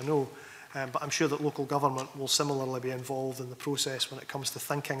different issue, I know. But I'm sure that local government will similarly be involved in the process when it comes to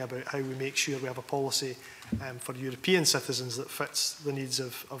thinking about how we make sure we have a policy for European citizens that fits the needs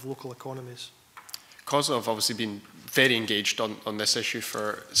of local economies. COSLA have obviously been very engaged on this issue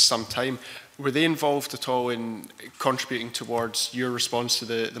for some time. Were they involved at all in contributing towards your response to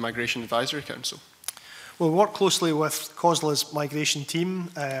the Migration Advisory Council? Well, we work closely with COSLA's migration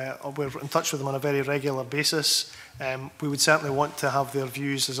team. We're in touch with them on a very regular basis. We would certainly want to have their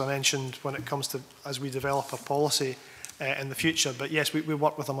views, as I mentioned, when it comes to as we develop our policy in the future. But yes, we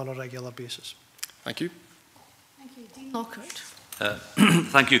work with them on a regular basis. Thank you. Thank you. Dean Lockhart.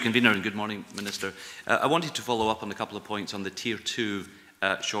 Thank you, Convener, and good morning, Minister. I wanted to follow up on a couple of points on the Tier 2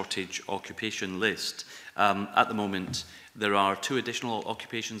 shortage occupation list. At the moment, there are 2 additional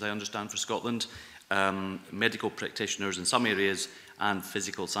occupations, I understand, for Scotland, medical practitioners in some areas and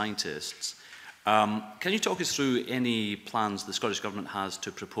physical scientists. Can you talk us through any plans the Scottish Government has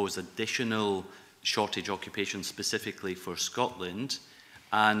to propose additional shortage occupations specifically for Scotland?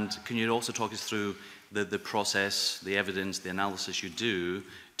 And can you also talk us through the process, the evidence, the analysis you do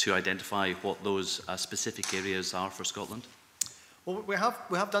to identify what those specific areas are for Scotland? Well, we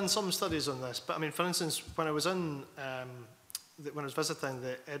have done some studies on this, but I mean, for instance, when I was when I was visiting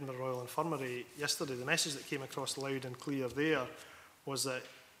the Edinburgh Royal Infirmary yesterday, the message that came across loud and clear there was that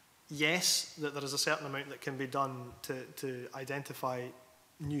yes, that there is a certain amount that can be done to identify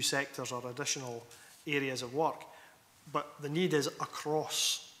new sectors or additional areas of work, but the need is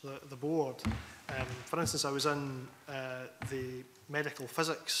across the board. For instance, I was in the medical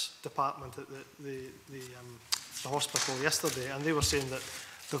physics department at the hospital yesterday, and they were saying that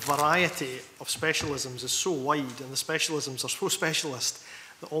the variety of specialisms is so wide and the specialisms are so specialist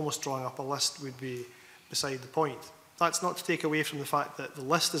that almost drawing up a list would be beside the point. That's not to take away from the fact that the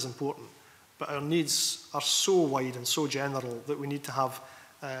list is important, but our needs are so wide and so general that we need to have,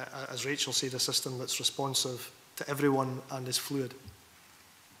 as Rachel said, a system that's responsive to everyone and is fluid.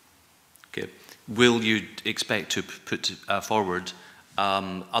 Okay. Will you expect to put forward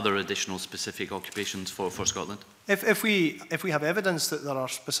other additional specific occupations for Scotland? If we have evidence that there are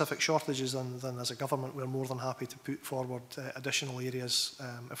specific shortages, then as a government we're more than happy to put forward additional areas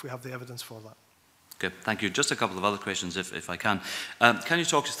if we have the evidence for that. Okay, thank you. Just a couple of other questions, if I can. Can you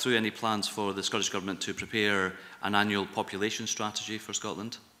talk us through any plans for the Scottish Government to prepare an annual population strategy for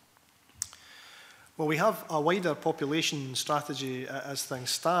Scotland? Well, we have a wider population strategy as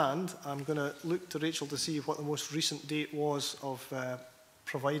things stand. I'm going to look to Rachel to see what the most recent date was of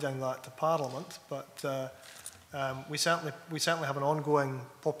providing that to Parliament, but we certainly have an ongoing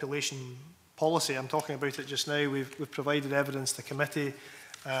population policy. I'm talking about it just now. We've provided evidence to committee,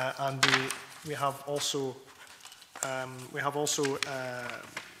 and we have also the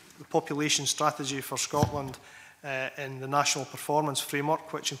population strategy for Scotland in the National Performance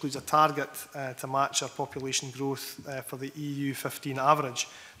Framework, which includes a target to match our population growth for the EU 15 average.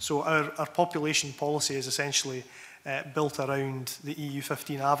 So our population policy is essentially built around the EU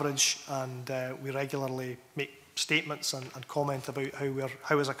 15 average, and we regularly make statements and comment about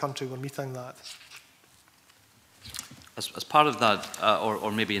how as a country we're meeting that. As part of that,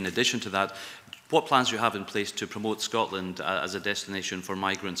 or maybe in addition to that, what plans do you have in place to promote Scotland as a destination for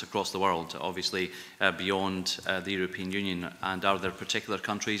migrants across the world, obviously beyond the European Union? And are there particular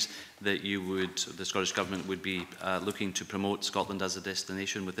countries that the Scottish Government would be looking to promote Scotland as a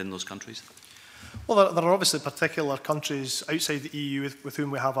destination within those countries? Well, there are obviously particular countries outside the EU with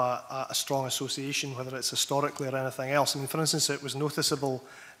whom we have a strong association, whether it's historically or anything else. I mean, for instance, it was noticeable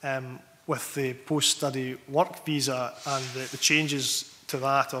with the post-study work visa and the changes to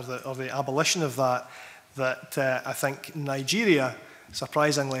that, or the abolition of that, I think Nigeria,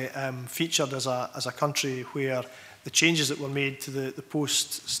 surprisingly, featured as a country where the changes that were made to the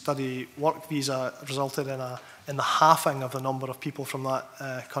post-study work visa resulted in the halving of the number of people from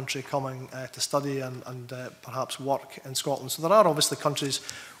that country coming to study and perhaps work in Scotland. So there are obviously countries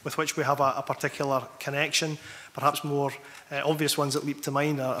with which we have a particular connection. Perhaps more obvious ones that leap to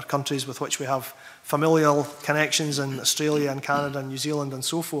mind are countries with which we have familial connections in Australia and Canada and New Zealand and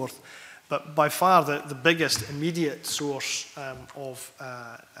so forth. But by far the biggest immediate source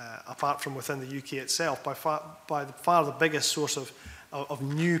apart from within the UK itself, by far the biggest source of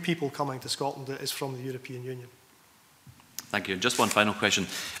new people coming to Scotland is from the European Union. Thank you. Just one final question.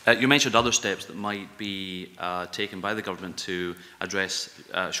 You mentioned other steps that might be taken by the government to address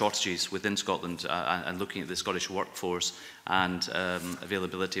shortages within Scotland and looking at the Scottish workforce and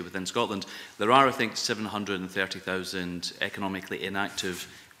availability within Scotland. There are, I think, 730,000 economically inactive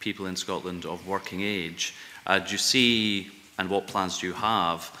people in Scotland of working age. Do you see, and what plans do you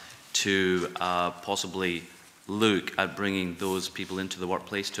have to possibly look at bringing those people into the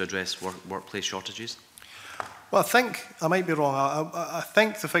workplace to address workplace shortages? Well, I think, I might be wrong, I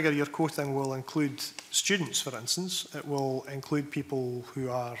think the figure you're quoting will include students, for instance. It will include people who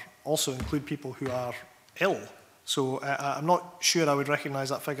are ill. So I'm not sure I would recognise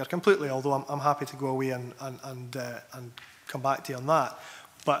that figure completely, although I'm happy to go away and come back to you on that.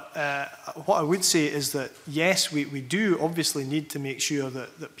 But what I would say is that, yes, we do obviously need to make sure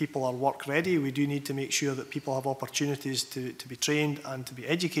that people are work ready. We do need to make sure that people have opportunities to be trained and to be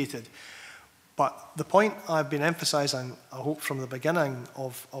educated. But the point I've been emphasising, I hope from the beginning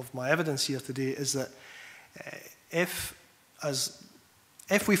of my evidence here today, is that if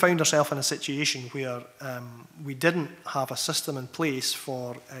we found ourselves in a situation where we didn't have a system in place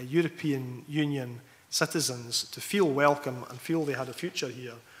for European Union citizens to feel welcome and feel they had a future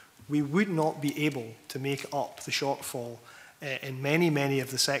here, we would not be able to make up the shortfall in many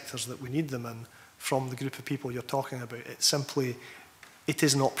of the sectors that we need them in from the group of people you're talking about. It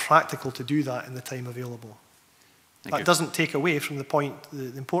is not practical to do that in the time available. That doesn't take away from the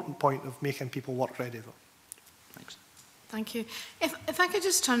important point of making people work ready, though. Thanks. Thank you. If I could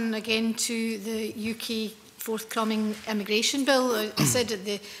just turn again to the UK forthcoming immigration bill. I said at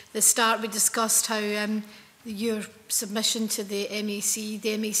the start we discussed how your submission to the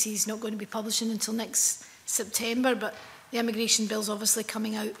MAC is not going to be publishing until next September, but the immigration bill is obviously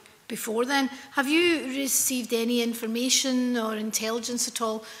coming out before then. Have you received any information or intelligence at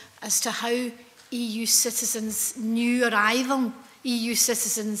all as to how EU citizens, new arrival EU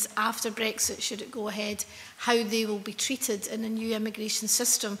citizens after Brexit, should it go ahead, how they will be treated in a new immigration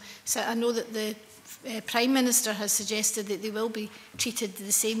system? So I know that the Prime Minister has suggested that they will be treated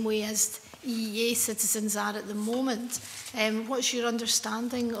the same way as EEA citizens are at the moment. What's your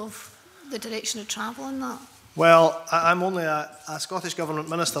understanding of the direction of travel in that? Well, I'm only a Scottish Government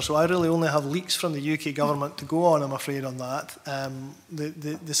Minister, so I really only have leaks from the UK Government to go on, I'm afraid, on that.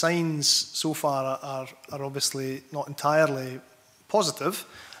 The signs so far are obviously not entirely positive,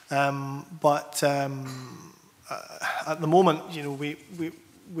 but at the moment, you know,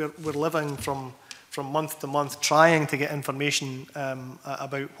 we're living from month to month trying to get information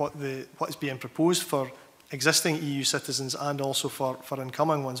about what is being proposed for existing EU citizens and also for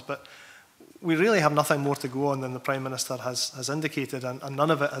incoming ones. But we really have nothing more to go on than the Prime Minister has indicated, and none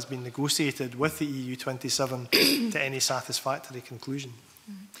of it has been negotiated with the EU 27 to any satisfactory conclusion.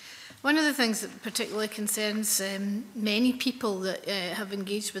 One of the things that particularly concerns many people that have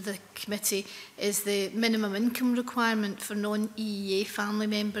engaged with the committee is the minimum income requirement for non-EEA family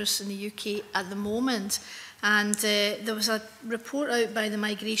members in the UK at the moment. And there was a report out by the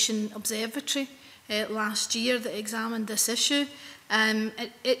Migration Observatory last year that examined this issue.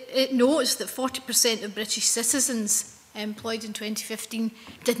 It notes that 40% of British citizens employed in 2015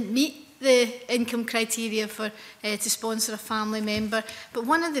 didn't meet the income criteria for to sponsor a family member. But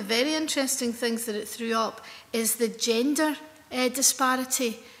one of the very interesting things that it threw up is the gender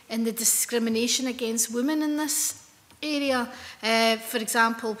disparity in the discrimination against women in this area. For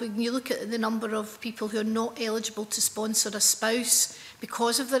example, when you look at the number of people who are not eligible to sponsor a spouse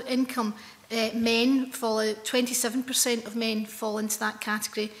because of their income, men fall out, 27% of men fall into that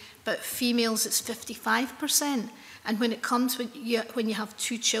category, but females it's 55%. And when it comes when you have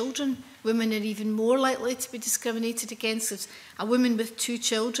two children, women are even more likely to be discriminated against. As a woman with two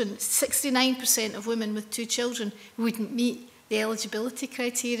children, 69% of women with two children wouldn't meet the eligibility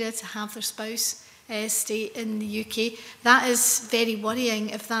criteria to have their spouse stay in the UK. That is very worrying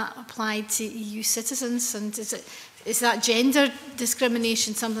if that applied to EU citizens. And is that gender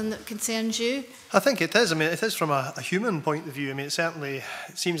discrimination something that concerns you? I think it is. I mean, it is from a human point of view. I mean, it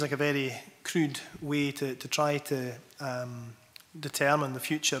seems like a very crude way to try to determine the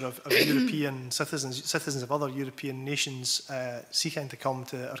future of European citizens of other European nations seeking to come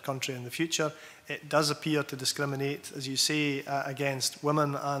to our country in the future. It does appear to discriminate, as you say, against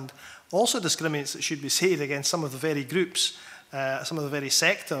women, and also discriminates, it should be said, against some of the very groups, some of the very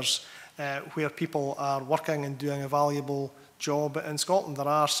sectors where people are working and doing a valuable job in Scotland. There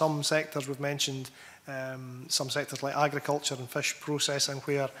are some sectors we've mentioned, some sectors like agriculture and fish processing,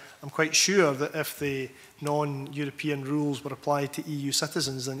 where I'm quite sure that if the non-European rules were applied to EU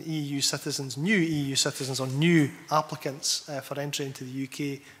citizens, then new EU citizens or new applicants for entry into the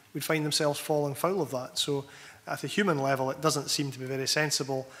UK would find themselves falling foul of that. So at a human level, it doesn't seem to be very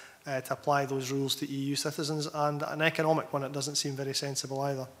sensible to apply those rules to EU citizens, and an economic one, it doesn't seem very sensible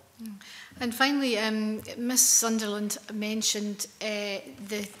either. And finally, Miss Sunderland mentioned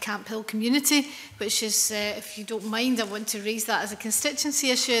the Camp Hill community, which is, if you don't mind, I want to raise that as a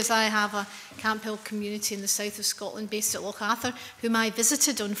constituency issue, as I have a Camp Hill community in the south of Scotland based at Lochathar, whom I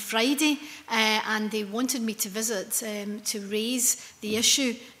visited on Friday, and they wanted me to visit to raise the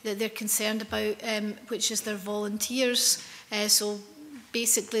issue that they're concerned about, which is their volunteers. So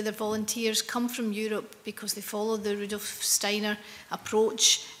basically, the volunteers come from Europe because they follow the Rudolf Steiner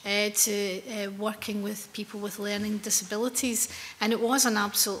approach to working with people with learning disabilities. And it was an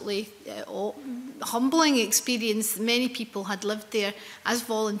absolutely humbling experience. Many people had lived there as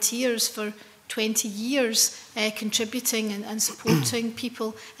volunteers for 20 years, contributing and supporting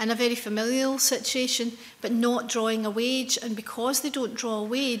people in a very familial situation, but not drawing a wage. And because they don't draw a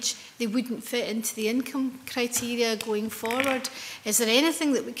wage, they wouldn't fit into the income criteria going forward. Is there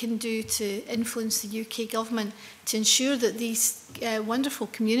anything that we can do to influence the UK government to ensure that these wonderful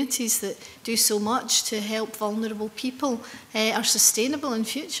communities that do so much to help vulnerable people are sustainable in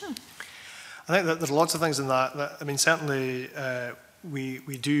future? I think that there's lots of things in that I mean, certainly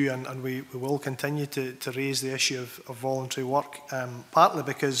we do and we will continue to raise the issue of voluntary work, partly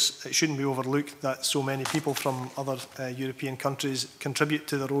because it shouldn't be overlooked that so many people from other European countries contribute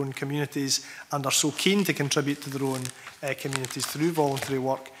to their own communities and are so keen to contribute to their own communities through voluntary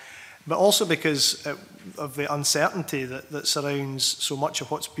work, but also because of the uncertainty that surrounds so much of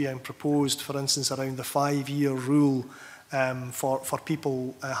what's being proposed, for instance, around the 5-year rule for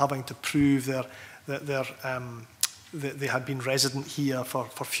people having to prove their they had been resident here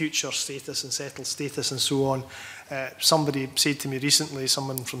for future status and settled status and so on. Somebody said to me recently,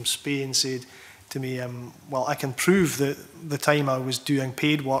 someone from Spain said to me, well, I can prove the time I was doing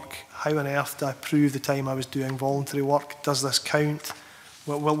paid work. How on earth do I prove the time I was doing voluntary work? Does this count?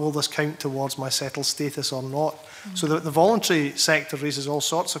 Will this count towards my settled status or not? So the voluntary sector raises all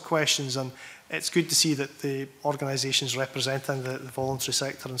sorts of questions, and it's good to see that the organisations representing the voluntary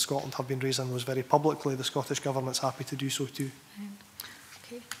sector in Scotland have been raising those very publicly. The Scottish Government's happy to do so too.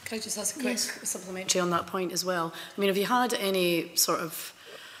 Okay. Can I just ask a quick supplementary on that point as well? I mean, have you had any sort of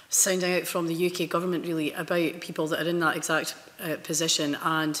sounding out from the UK Government really about people that are in that exact position,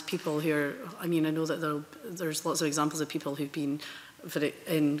 and people who are, I mean, I know that there's lots of examples of people who've been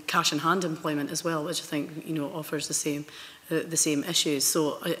in cash in hand employment as well, which I think, you know, offers the same issues.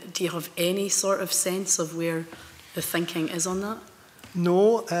 So do you have any sort of sense of where the thinking is on that?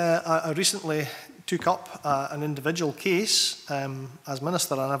 No, I recently took up an individual case as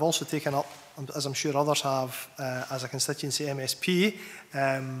Minister, and I've also taken up, as I'm sure others have, as a constituency MSP,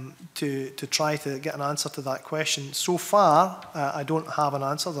 to try to get an answer to that question. So far, I don't have an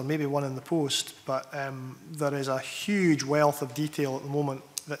answer. There may be one in the post, but there is a huge wealth of detail at the moment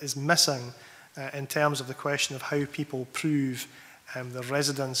that is missing in terms of the question of how people prove their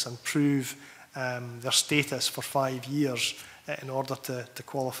residence and prove their status for 5 years in order to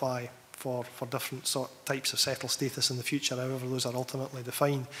qualify for different types of settled status in the future, however those are ultimately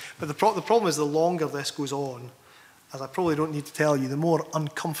defined. But the problem is the longer this goes on, as I probably don't need to tell you, the more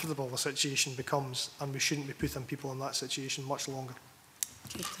uncomfortable the situation becomes, and we shouldn't be putting people in that situation much longer.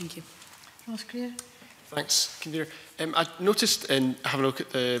 Okay, thank you. Ross Greer. Thanks, Convener. I noticed in having a look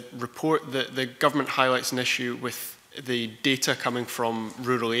at the report that the government highlights an issue with the data coming from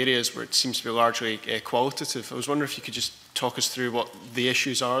rural areas where it seems to be largely qualitative. I was wondering if you could just talk us through what the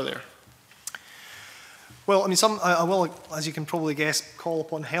issues are there. Well, I mean, I will, as you can probably guess, call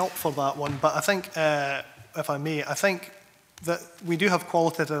upon help for that one. But I think, if I may, I think that we do have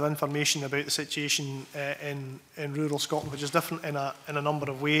qualitative information about the situation in rural Scotland, which is different in a number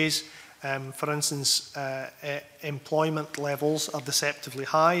of ways. For instance, employment levels are deceptively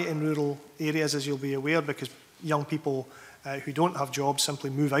high in rural areas, as you'll be aware, because young people who don't have jobs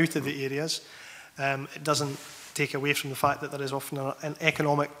simply move out of the areas. It doesn't take away from the fact that there is often an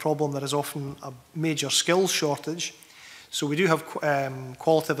economic problem, there is often a major skills shortage. So we do have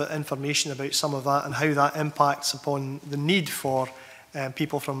qualitative information about some of that and how that impacts upon the need for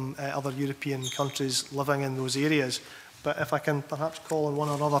people from other European countries living in those areas. But if I can perhaps call on one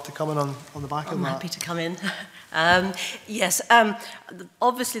or other to come in on the back of that. I'm happy to come in. Yes,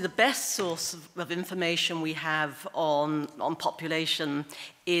 obviously the best source of information we have on population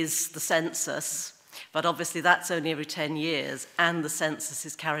is the census. But obviously that's only every 10 years, and the census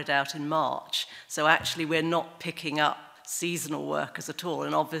is carried out in March. So actually we're not picking up seasonal workers at all.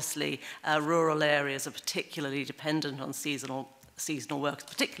 And obviously rural areas are particularly dependent on seasonal workers,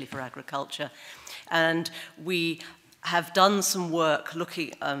 particularly for agriculture. And we have done some work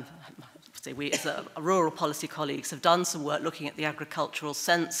looking, we as rural policy colleagues have done some work looking at the agricultural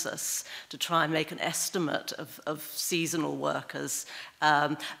census to try and make an estimate of seasonal workers,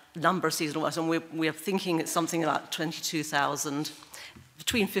 number of seasonal workers, and we are thinking it's something like 22,000,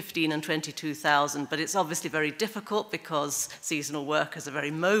 between 15 and 22,000, but it's obviously very difficult because seasonal workers are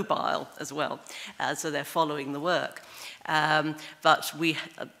very mobile as well, so they're following the work. But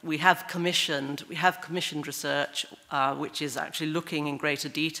we have commissioned research which is actually looking in greater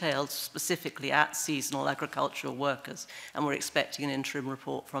detail specifically at seasonal agricultural workers, and we're expecting an interim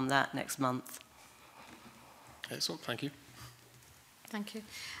report from that next month. Excellent, thank you. Thank you.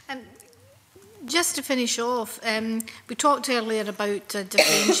 Just to finish off, we talked earlier about a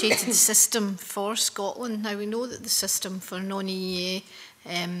differentiated system for Scotland. Now we know that the system for non-EEA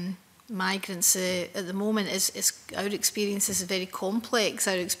migrants at the moment is our experience is very complex,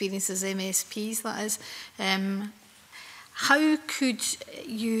 our experience as MSPs, that is. How could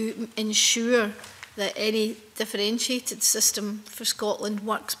you ensure that any differentiated system for Scotland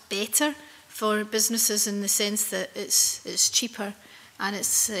works better for businesses in the sense that it's cheaper and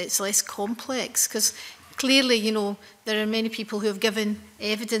it's less complex? Because clearly, you know, there are many people who have given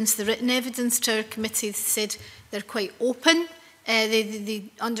evidence, the written evidence to our committee, said they're quite open.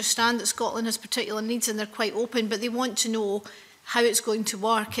 They understand that Scotland has particular needs and they're quite open, but they want to know how it's going to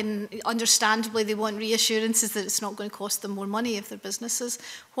work, and understandably they want reassurances that it's not going to cost them more money if they're businesses.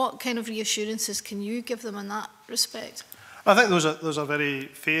 What kind of reassurances can you give them in that respect? I think those are very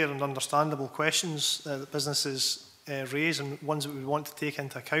fair and understandable questions that businesses raise, and ones that we want to take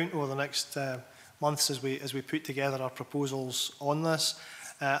into account over the next months as we put together our proposals on this.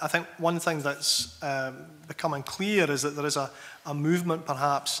 I think one thing that's becoming clear is that there is a movement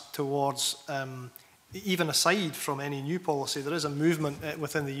perhaps towards, even aside from any new policy, there is a movement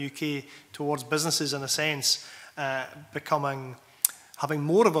within the UK towards businesses in a sense having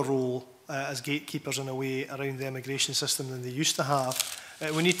more of a role as gatekeepers in a way around the immigration system than they used to have.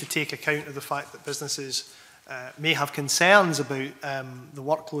 We need to take account of the fact that businesses may have concerns about the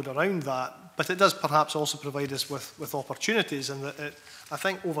workload around that, but it does perhaps also provide us with opportunities, and that it, I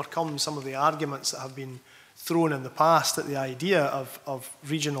think, overcomes some of the arguments that have been thrown in the past at the idea of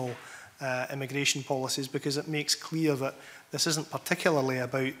regional immigration policies, because it makes clear that this isn't particularly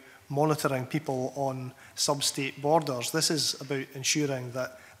about monitoring people on sub-state borders. This is about ensuring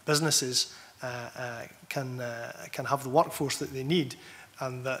that businesses can have the workforce that they need,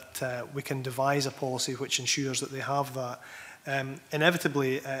 and that we can devise a policy which ensures that they have that.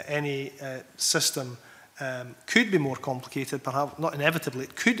 Inevitably, any system could be more complicated, perhaps not inevitably,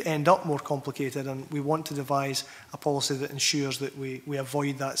 it could end up more complicated, and we want to devise a policy that ensures that we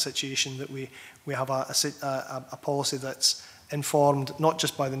avoid that situation, that we have a policy that's informed not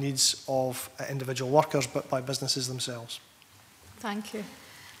just by the needs of individual workers, but by businesses themselves. Thank you.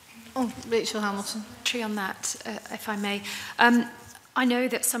 Oh, Rachel Hamilton. On that, if I may. I know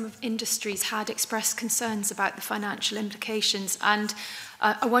that some of industries had expressed concerns about the financial implications, and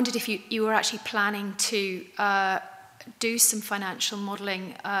I wondered if you were actually planning to do some financial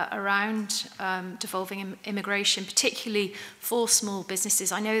modelling around devolving immigration, particularly for small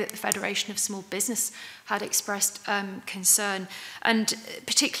businesses. I know that the Federation of Small Business had expressed concern, and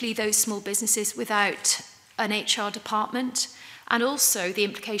particularly those small businesses without an HR department, and also the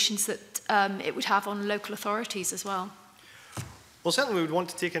implications that it would have on local authorities as well. Well, certainly we would want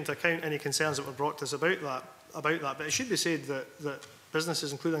to take into account any concerns that were brought to us about that. But it should be said that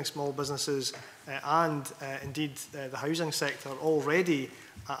businesses, including small businesses and indeed the housing sector, already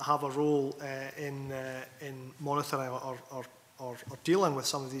have a role in monitoring or dealing with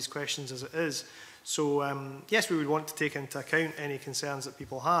some of these questions as it is. So yes, we would want to take into account any concerns that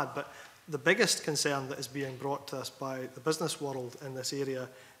people had, but the biggest concern that is being brought to us by the business world in this area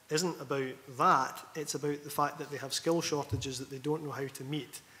isn't about that, it's about the fact that they have skill shortages that they don't know how to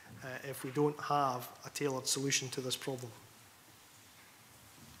meet if we don't have a tailored solution to this problem.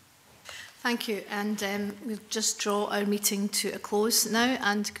 Thank you, and we'll just draw our meeting to a close now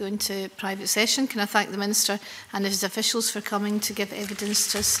and go into private session. Can I thank the Minister and his officials for coming to give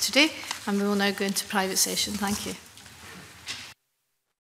evidence to us today, and we will now go into private session. Thank you.